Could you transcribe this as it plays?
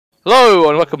Hello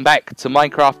and welcome back to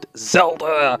Minecraft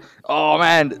Zelda! Oh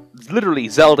man, it's literally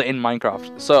Zelda in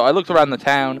Minecraft. So I looked around the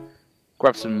town,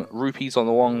 grabbed some rupees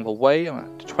along the way. I'm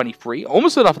at 23,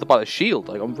 almost enough to buy the shield.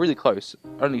 Like, I'm really close,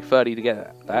 only 30 to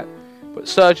get that. But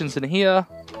Surgeon's in here.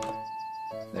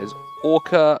 There's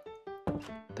Orca,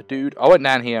 the dude. I went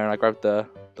down here and I grabbed the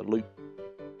loot.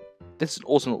 This is an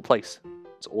awesome little place.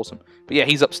 It's awesome. But yeah,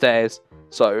 he's upstairs.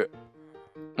 So,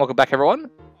 welcome back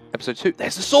everyone. Episode 2.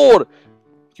 There's the sword!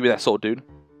 Give me that sword, dude.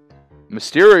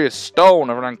 Mysterious stone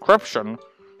of an encryption.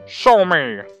 Show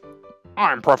me.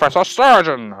 I'm Professor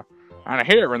Surgeon, and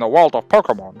here in the world of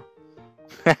Pokemon.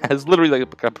 It's literally like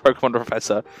a Pokemon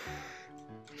professor.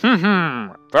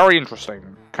 Very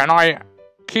interesting. Can I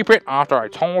keep it after I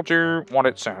told you what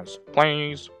it says?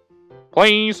 Please?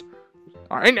 Please?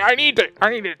 I need it. I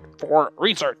need it for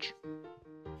research.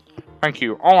 Thank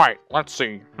you. Alright, let's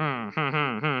see.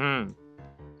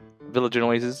 Villager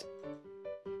noises.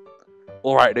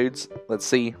 Alright, dudes. Let's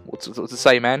see. What's it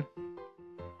say, man?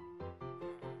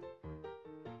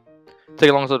 Take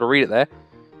a long time to read it there.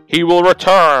 He will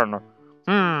return.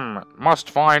 Must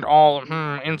find all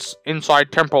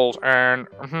inside temples and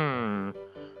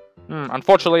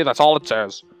unfortunately, that's all it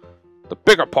says. The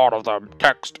bigger part of the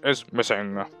text is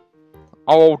missing.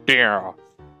 Oh dear.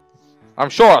 I'm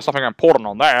sure there's something important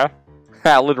on there.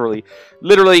 Literally,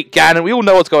 Ganon. We all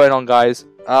know what's going on, guys.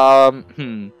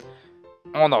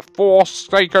 On the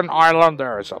Forsaken Island,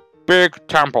 there is a big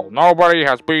temple. Nobody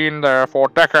has been there for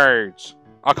decades.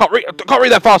 I can't read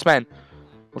that fast, man.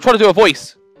 I'm trying to do a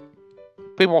voice.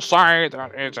 People say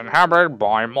that it's inhabited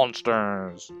by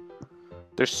monsters.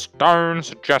 This stone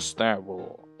suggests that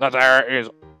there is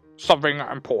something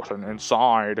important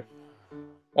inside.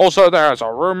 Also, there's a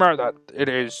rumor that it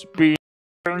is being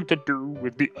to do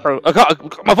with the earth. I can't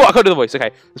do the voice.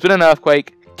 Okay, there's been an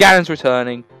earthquake. Ganon's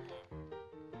returning.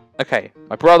 Okay,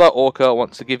 my brother Orca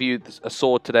wants to give you a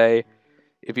sword today.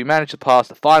 If you manage to pass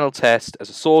the final test as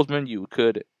a swordsman, you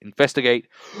could investigate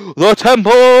the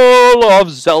Temple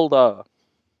of Zelda.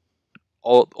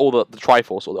 Or the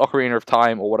Triforce, or the Ocarina of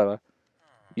Time, or whatever.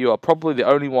 You are probably the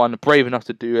only one brave enough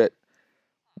to do it.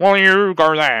 Will you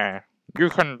go there?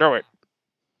 You can do it.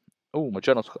 Oh, my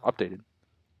journal's updated.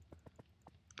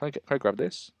 Can I grab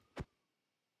this?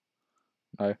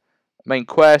 No. Main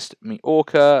quest, meet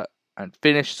Orca, and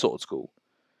finish sword school.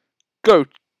 Go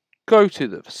to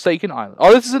the Forsaken Island.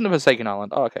 Oh, this isn't the Forsaken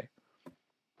Island. Oh, okay.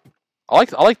 I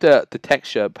like the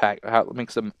texture pack, how it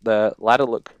makes the ladder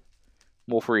look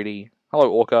more 3D.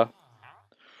 Hello, Orca.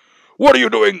 What are you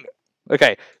doing?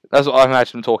 Okay, that's what I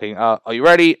imagine him talking. Are you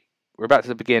ready? We're about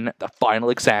to begin the final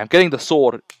exam. Getting the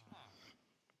sword.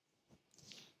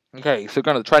 Okay, so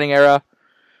going to the training area.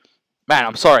 Man,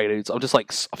 I'm sorry, dudes. I'm just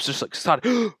like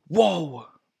started. Whoa,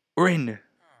 we're in.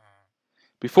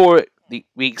 Before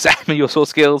we examine your sword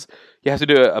skills, you have to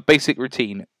do a basic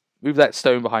routine. Move that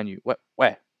stone behind you.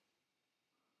 Where?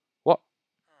 What?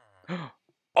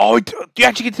 Oh, you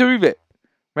actually get to move it.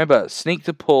 Remember, sneak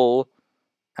to pull,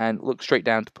 and look straight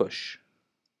down to push.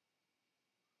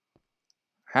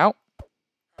 How?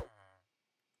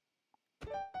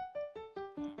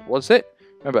 What's it?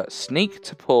 Remember, sneak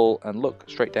to pull, and look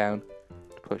straight down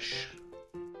to push.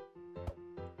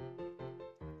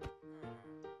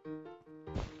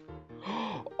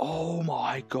 Oh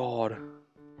my god.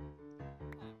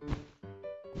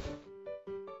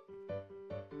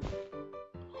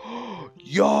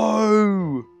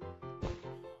 Yo!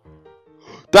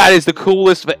 That is the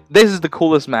coolest. This is the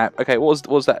coolest map. Okay, what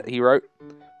was that he wrote?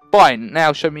 Fine,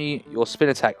 now show me your spin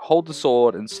attack. Hold the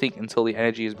sword and sneak until the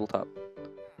energy is built up.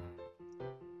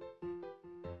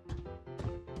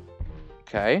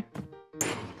 Okay.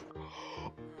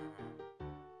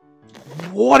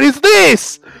 What is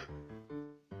this?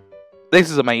 This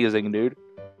is amazing, dude.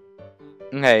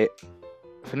 Okay.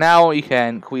 For now, you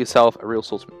can call yourself a real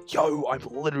swordsman. Yo, I'm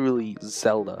literally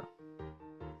Zelda.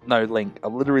 No, Link.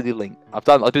 I'm literally Link. I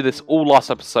do this all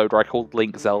last episode where I called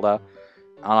Link Zelda.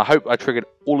 And I hope I triggered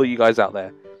all of you guys out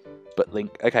there. But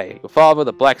Link, okay. Your father,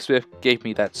 the blacksmith, gave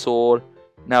me that sword.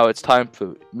 Now it's time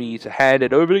for me to hand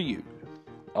it over to you.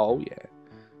 Oh, yeah.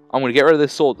 I'm going to get rid of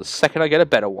this sword the second I get a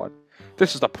better one.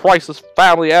 This is the priceless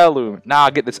family heirloom. Nah,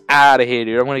 get this out of here,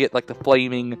 dude. I'm going to get, like, the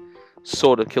flaming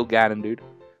sword to kill Ganon, dude.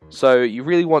 So, you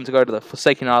really want to go to the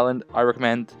Forsaken Island. I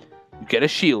recommend you get a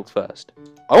shield first.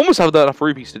 I almost have enough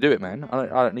rupees to do it, man. I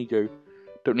don't need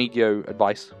your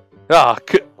advice.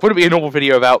 Wouldn't be a normal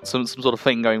video about some sort of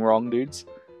thing going wrong, dudes.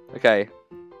 Okay.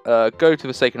 Go to the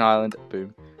Forsaken Island.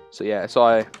 Boom. So, yeah. So,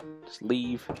 I just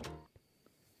leave.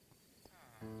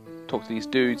 Talk to these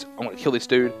dudes. I'm going to kill this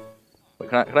dude. Wait,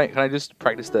 can I just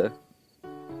practice the...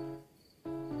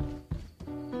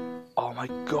 my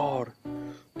god.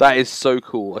 That is so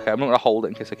cool. Okay, I'm not gonna hold it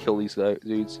in case I kill these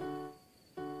dudes.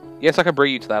 Yes, I can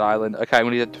bring you to that island. Okay, I'm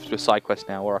gonna do a side quest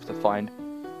now where I have to find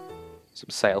some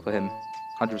sail for him.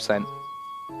 100%.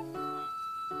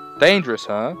 Dangerous,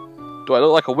 huh? Do I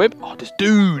look like a wimp? Oh, this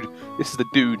dude! This is the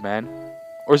dude, man.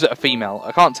 Or is it a female?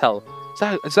 I can't tell.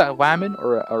 Is that a woman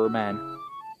or a man?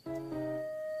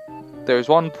 There's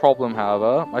one problem,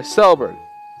 however. My sailboat.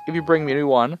 If you bring me a new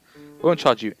one, I won't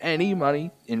charge you any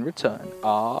money in return.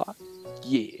 Ah,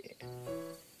 yeah.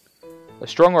 A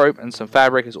strong rope and some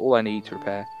fabric is all I need to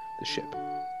repair the ship.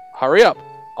 Hurry up!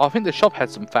 Oh, I think the shop had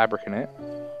some fabric in it.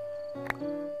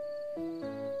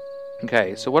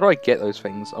 Okay, so where do I get those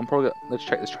things? I'm probably gonna... Let's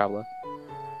check this traveler.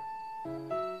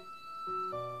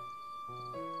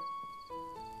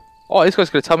 Oh, this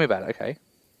guy's gonna tell me about it. Okay.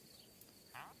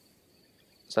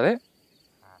 Is that it?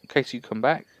 In case you come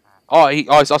back. Oh,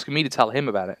 he's asking me to tell him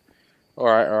about it.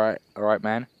 Alright,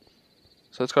 man.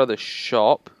 So let's go to the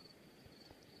shop.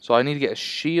 So I need to get a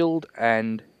shield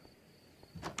and...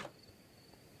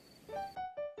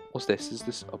 What's this? Is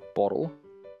this a bottle?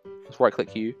 Let's right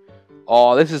click you.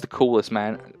 Oh, this is the coolest,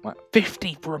 man.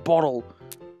 50 for a bottle.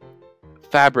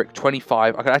 Fabric,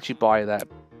 25. I could actually buy that.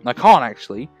 I can't,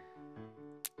 actually.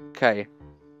 Okay.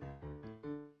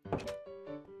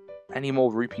 Any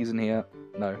more rupees in here?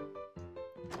 No.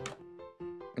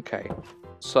 Okay.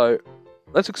 So,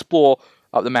 let's explore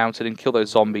up the mountain and kill those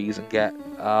zombies and get,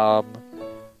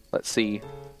 let's see.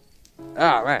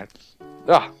 Ah, man.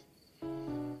 Ah.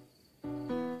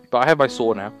 But I have my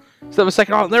sword now. So a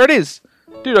second. Oh, there it is!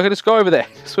 Dude, I can just go over there.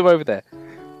 Swim over there.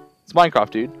 It's Minecraft,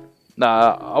 dude.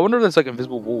 Nah, I wonder if there's like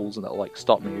invisible walls and that'll like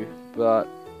stop me. But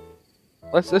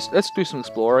let's do some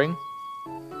exploring.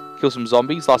 Kill some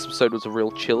zombies. Last episode was a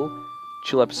real chill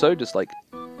episode, just like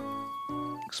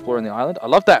exploring the island. I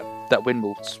love that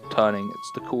windmill turning.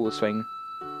 It's the coolest thing.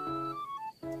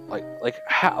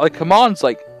 Like commands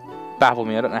like baffle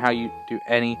me. I don't know how you do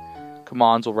any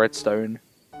commands or redstone.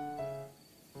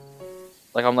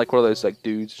 Like I'm like one of those like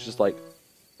dudes, just like,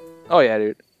 oh yeah,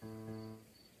 dude.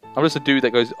 I'm just a dude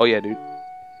that goes, oh yeah, dude.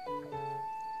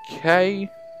 Okay.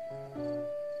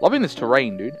 Loving this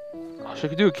terrain, dude. Oh,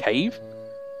 should I do a cave?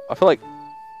 I feel like...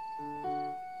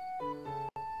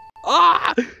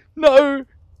 Ah! No!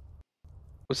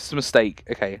 Was this a mistake?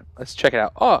 Okay, let's check it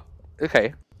out. Oh,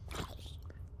 okay.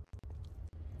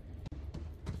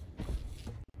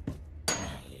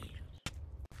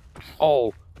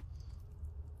 Oh.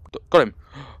 Got him.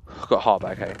 Got a heart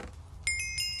back, okay.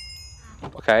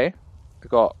 Okay. I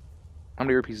got... How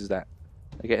many rupees is that?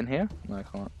 Can I get in here? No, I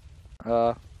can't.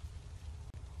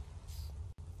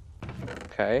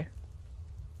 Okay.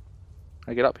 Can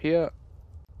I get up here?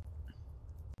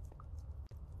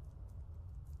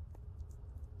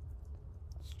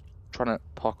 Trying to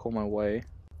parkour my way.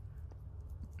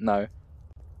 No.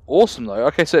 Awesome though.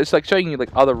 Okay, so it's like showing you like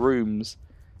other rooms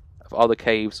of other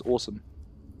caves. Awesome.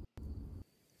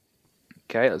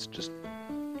 Okay, let's just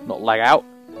not lag out.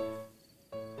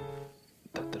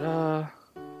 Da-da-da.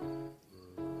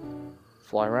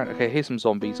 Fly around. Okay, here's some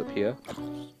zombies up here.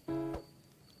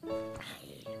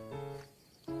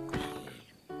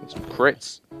 Some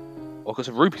crits. Oh, got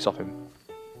some rupees off him.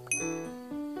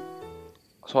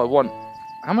 So I want...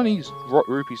 How many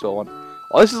rupees do I want?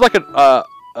 Oh, this is like a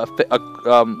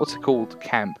what's it called?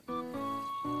 Camp.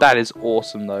 That is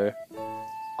awesome, though.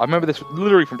 I remember this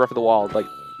literally from Breath of the Wild. Like,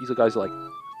 these guys are like...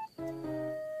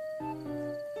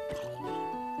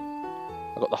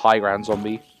 I got the high ground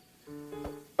zombie.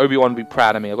 Obi-Wan would be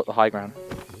proud of me. I got the high ground.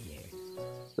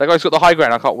 That guy's got the high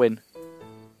ground. I can't win.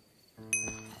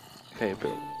 Okay,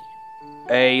 but...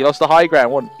 Hey, he lost the high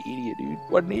ground. What an idiot, dude.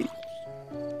 What an idiot.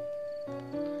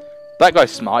 That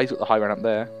guy's smart. He's got the high ground up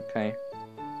there. Okay.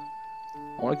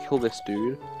 I want to kill this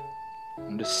dude.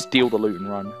 And just steal the loot and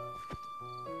run.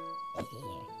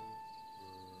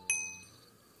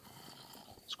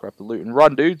 Let's grab the loot and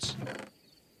run, dudes.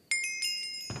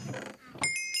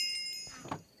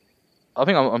 I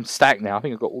think I'm stacked now. I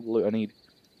think I've got all the loot I need.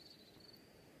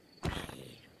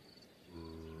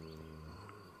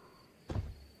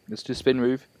 Let's do a spin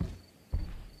move.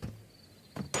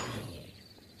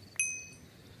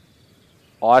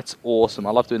 Oh, that's awesome.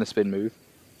 I love doing the spin move.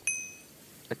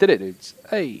 I did it, dudes.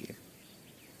 Hey.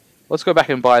 Let's go back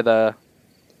and buy the...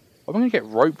 Where am I going to get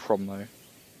rope from, though?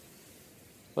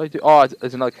 What do I do? Oh,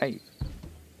 there's another cave.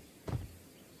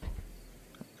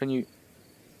 Can you...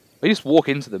 Oh, you just walk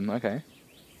into them. Okay.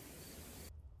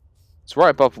 It's right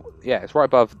above... Yeah, it's right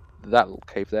above that little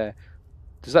cave there.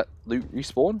 Does that loot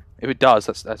respawn? If it does,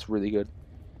 that's really good.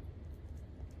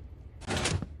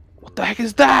 What the heck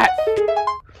is that?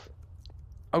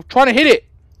 I'm trying to hit it!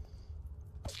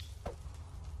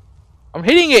 I'm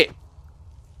hitting it!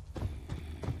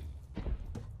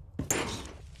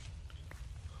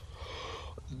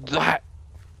 That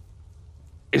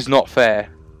is not fair.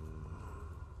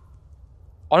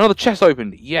 Oh, another chest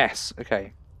opened. Yes.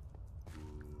 Okay.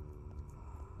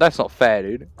 That's not fair,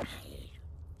 dude.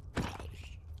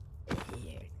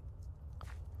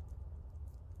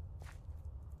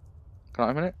 Can I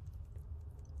open it?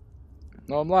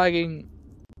 No, I'm lagging.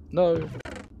 No.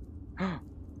 Oh,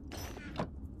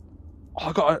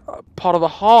 I got a part of the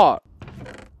heart.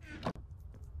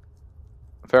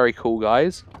 Very cool,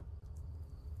 guys.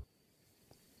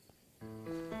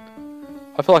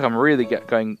 I feel like I'm really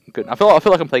going good. I feel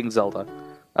like I'm playing Zelda.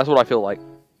 That's what I feel like.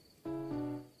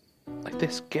 Like,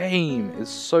 this game is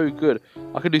so good.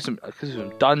 I could do some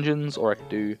dungeons, or I could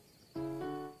do.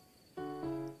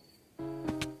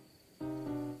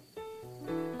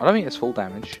 I don't think it's full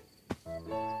damage,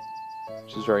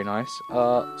 which is very nice.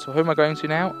 So who am I going to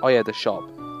now? Oh yeah, the shop.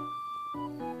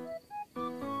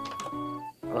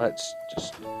 Let's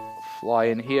just fly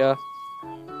in here.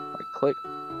 Right click.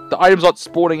 The items aren't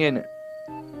spawning in.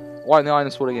 Why aren't the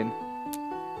items spawning in?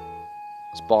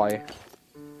 Let's buy.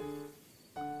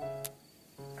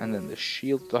 And then the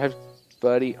shield. Do I have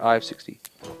 30? I have 60.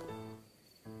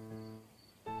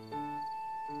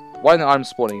 Why aren't the items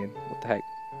spawning in? What the heck?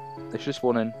 They should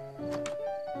spawn in.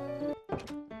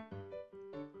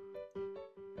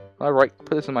 Alright,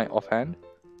 put this in my offhand.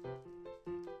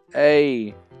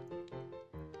 Hey!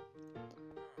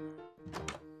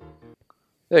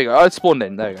 There you go. Oh, it spawned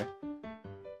in. There you go.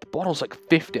 The bottle's like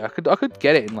 50. I could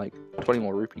get it in like 20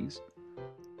 more rupees.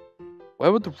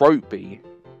 Where would the rope be?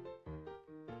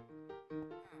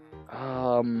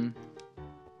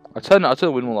 I turned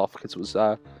the windmill off because it was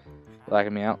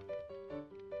lagging me out.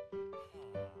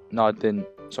 No, I didn't.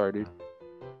 Sorry, dude.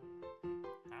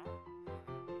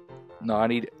 No, I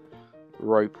need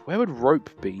rope. Where would rope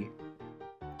be?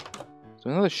 Is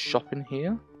there another shop in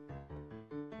here?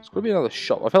 There's got to be another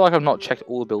shop. I feel like I've not checked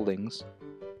all the buildings.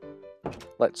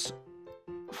 Let's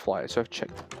fly. So I've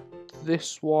checked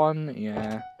this one.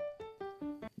 Yeah.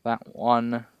 That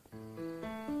one.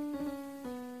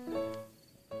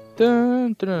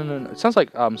 Dun, dun, dun, dun. It sounds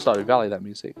like Stardew Valley, that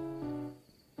music.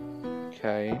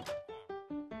 Okay.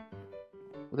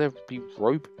 Will there be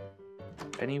rope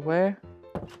anywhere?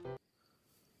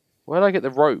 Where did I get the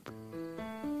rope?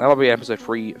 That might be an episode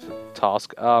 3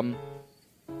 task. Oh,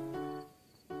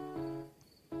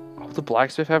 the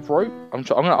blacksmith have rope?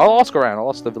 I'll ask around. I'll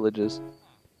ask the villagers.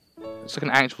 It's like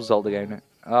an actual Zelda game.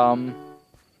 How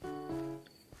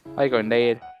you going,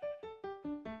 Ned?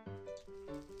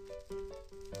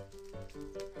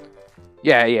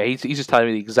 Yeah, he's just telling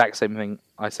me the exact same thing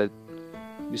I said.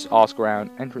 You just ask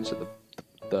around. Entrance at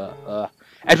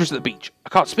entrance at the beach. I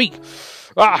can't speak.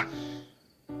 Ah.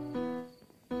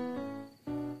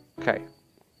 Okay.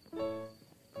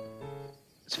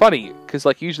 It's funny because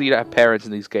like usually you don't have parents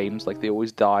in these games. Like they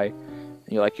always die,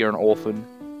 and you're an orphan.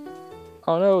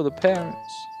 Oh no, the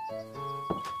parents.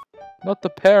 Not the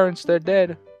parents. They're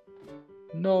dead.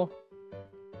 No.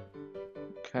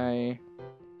 Okay.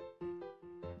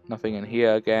 Nothing in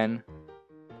here again.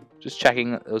 Just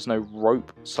checking that there was no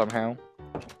rope somehow.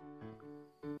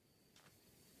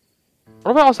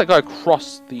 What about us that go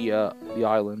across the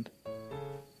island?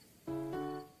 I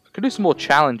could do some more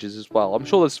challenges as well. I'm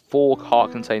sure there's 4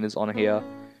 heart containers on here.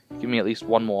 Give me at least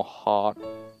 1 more heart.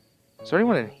 Is there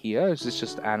anyone in here? Or is this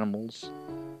just animals?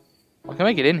 I can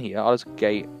make it in here. Oh, there's a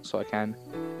gate, so I can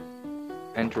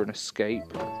enter and escape.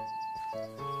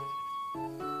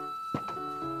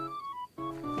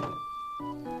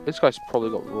 This guy's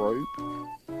probably got rope.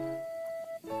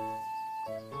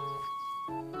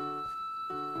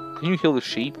 Can you kill the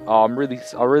sheep? Oh, I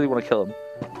really want to kill him.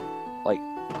 Like,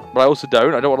 but I also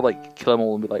don't. I don't want to like kill them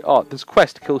all and be like, oh, there's a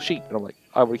quest to kill sheep, and I'm like,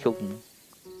 I already killed them.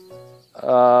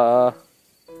 Or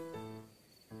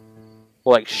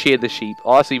like shear the sheep.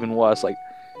 Oh, that's even worse. Like,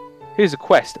 here's a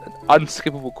quest, an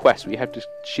unskippable quest where you have to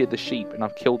shear the sheep, and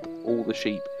I've killed all the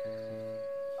sheep.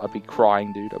 I'd be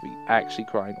crying, dude. I'd be actually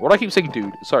crying. What do I keep saying,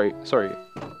 dude? Sorry. Who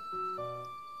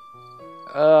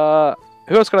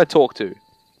else can I talk to?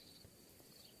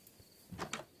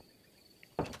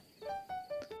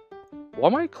 Why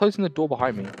am I closing the door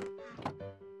behind me? I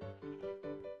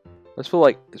just feel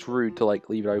like it's rude to like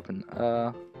leave it open.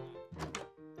 I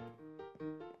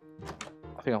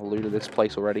think I've looted this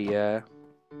place already, yeah.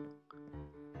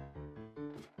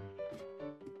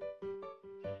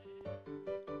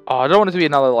 Oh, I don't want it to be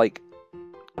another, like,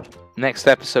 next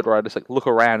episode where I just, like, look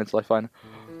around until I find...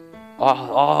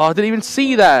 Oh, I didn't even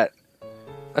see that!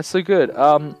 That's so good.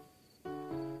 Have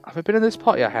I been in this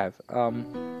part? Yeah, I have.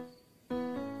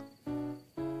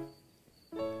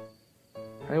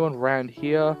 Anyone around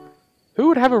here? Who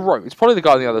would have a rope? It's probably the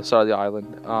guy on the other side of the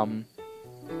island. I'm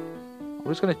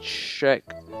just gonna check.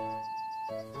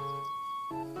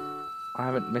 I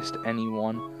haven't missed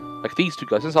anyone. Like these two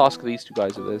guys. Let's ask these two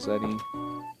guys if there's any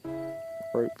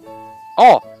rope.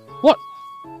 Oh! What?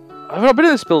 I've not been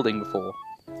in this building before.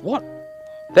 What?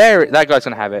 There, that guy's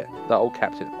gonna have it. That old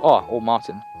captain. Oh, old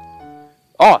Martin.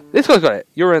 Oh, this guy's got it.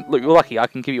 Look, you're lucky. I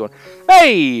can give you one.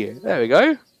 Hey! There we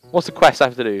go. What's the quest I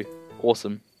have to do?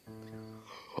 Awesome.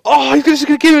 Oh, he's just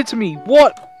gonna give it to me.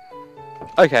 What?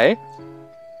 Okay.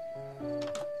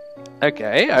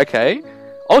 Okay.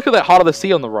 Oh, look at that heart of the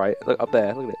sea on the right. Look up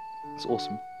there. Look at it. It's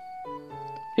awesome.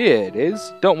 Here it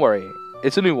is. Don't worry.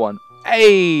 It's a new one.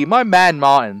 Hey, my man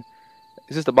Martin.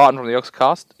 Is this the Martin from the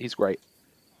Oxcast? He's great.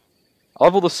 I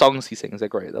love all the songs he sings. They're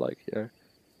great. They're like, you know,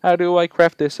 how do I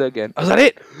craft this again? Oh, is that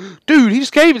it? Dude, he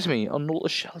just gave it to me on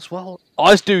Nautilus Shell as well.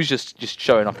 Oh, this dude's just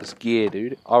showing off his gear,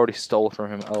 dude. I already stole from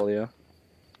him earlier.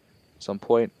 At some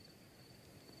point.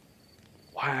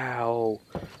 Wow.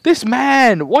 This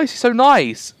man! Why is he so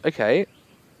nice? Okay.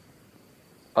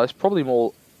 Oh, there's probably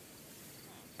more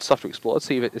stuff to explore. Let's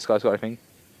see if this guy's got anything.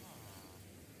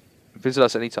 Visit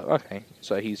us anytime. Okay,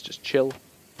 so he's just chill.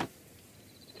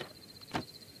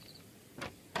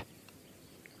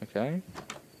 Okay.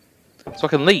 So I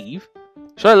can leave.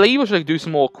 Should I leave or should I do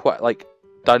some more like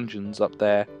dungeons up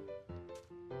there?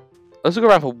 Let's look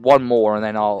around for one more and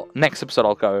then next episode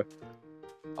I'll go.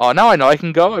 Oh, now I know I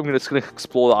can go. I'm just gonna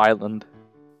explore the island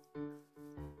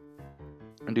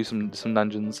and do some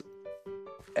dungeons.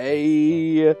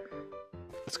 Hey,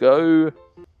 let's go.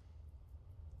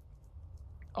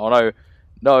 Oh no,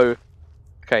 no.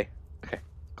 Okay,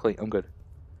 clean. I'm good.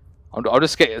 I'll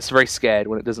just get very scared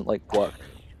when it doesn't like work.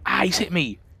 Ah, he's hit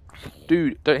me,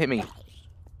 dude. Don't hit me.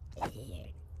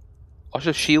 I should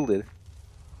have shielded.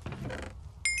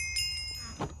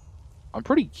 I'm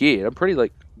pretty geared. I'm pretty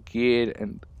like geared,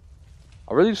 and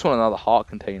I really just want another heart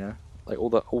container, like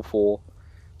all four,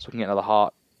 so I can get another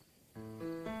heart.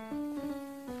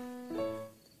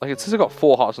 Like it says I got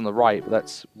 4 hearts on the right, but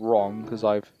that's wrong because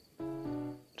I've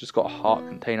just got a heart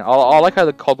container. I like how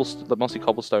the mossy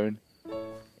cobblestone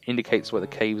indicates where the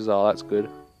caves are. That's good.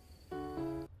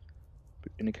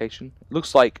 Indication. It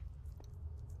looks like.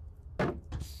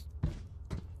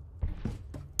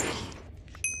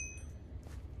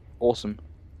 Awesome.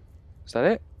 Is that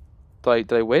it?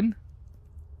 Did I win?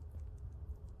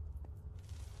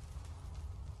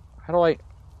 How do I?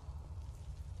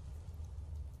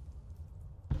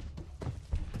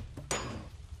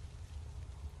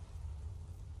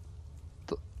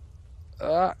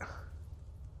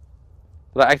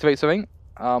 Did I activate something?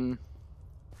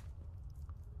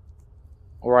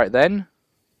 Alright then.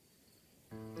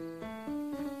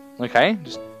 Okay,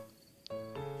 just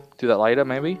do that later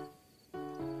maybe.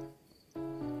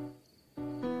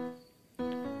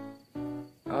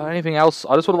 Anything else?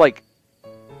 I just want to like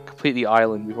complete the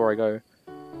island before I go.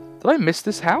 Did I miss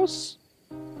this house?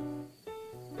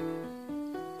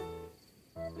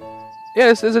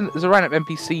 Yeah, there's a random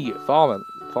NPC farmer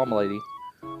lady,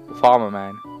 farmer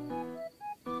man.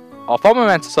 Oh, farmer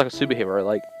man's just like a superhero.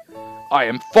 Like, I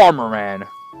am Farmer Man.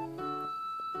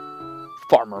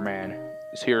 Farmer Man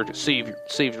is here to save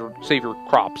your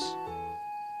crops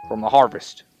from the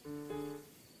harvest.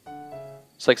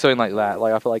 It's like something like that.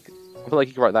 Like I feel like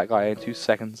you can write that guy in 2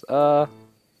 seconds.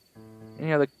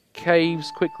 Any other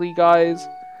caves quickly, guys?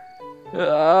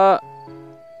 I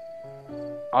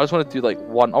just want to do like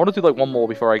one. I want to do like one more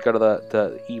before I go to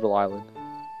the evil island.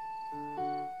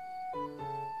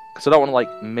 Because I don't want to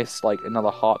like miss like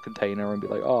another heart container and be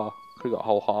like, oh, could have got a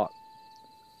whole heart.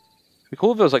 It'd be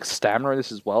cool if there was like stamina in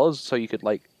this as well, so you could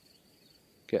like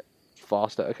get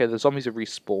faster. Okay, the zombies have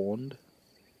respawned.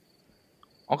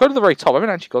 I'll go to the very top. I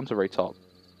haven't actually gone to the very top.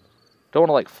 Don't want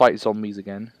to like fight zombies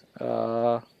again.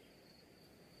 Go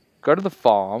to the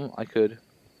farm. I could.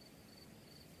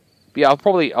 But yeah, I'll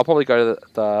probably go to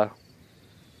the.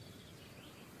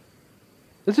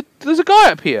 There's a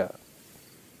guy up here.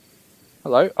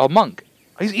 Hello, oh monk.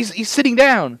 He's sitting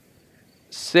down.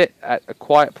 Sit at a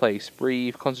quiet place.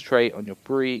 Breathe. Concentrate on your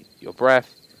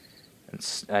breath,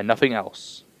 and nothing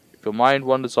else. If your mind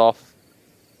wanders off,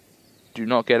 do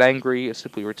not get angry.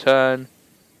 Simply return.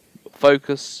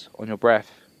 Focus on your breath.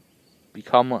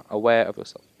 Become aware of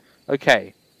yourself.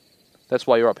 Okay, that's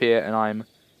why you're up here, and I'm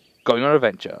going on an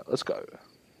adventure. Let's go.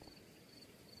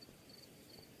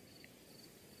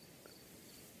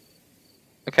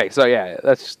 Okay, so yeah,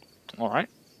 that's all right.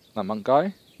 That monk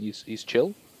guy, he's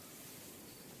chill.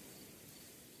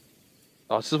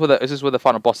 Oh, this is where the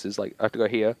final boss is. Like, I have to go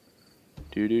here.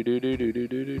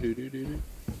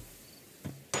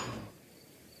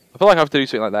 I feel like I have to do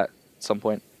something like that at some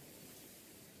point.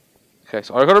 Okay,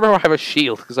 so I gotta remember I have a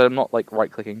shield because I'm not like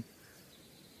right clicking.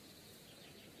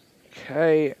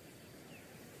 Okay.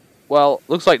 Well,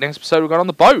 looks like next episode we're going on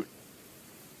the boat.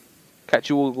 Catch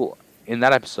you all in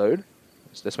that episode.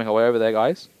 So let's make our way over there,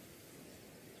 guys.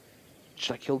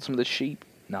 Should I kill some of the sheep?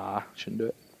 Nah, shouldn't do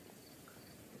it.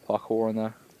 Parkour on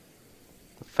the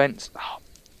fence. Oh,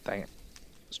 dang it.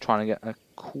 I was trying to get a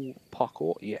cool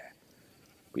parkour. Yeah.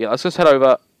 But yeah, let's just head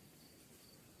over.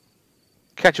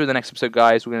 Catch you in the next episode,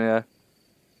 guys. We're going to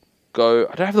go...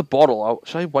 I don't have the bottle.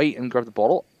 Should I wait and grab the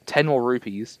bottle? 10 more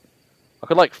rupees. I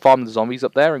could like farm the zombies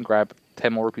up there and grab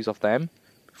 10 more rupees off them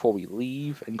before we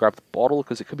leave and grab the bottle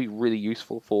because it could be really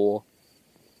useful for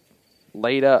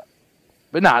later.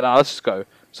 But nah, let's just go.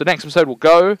 So next episode we'll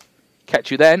go. Catch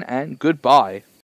you then and goodbye.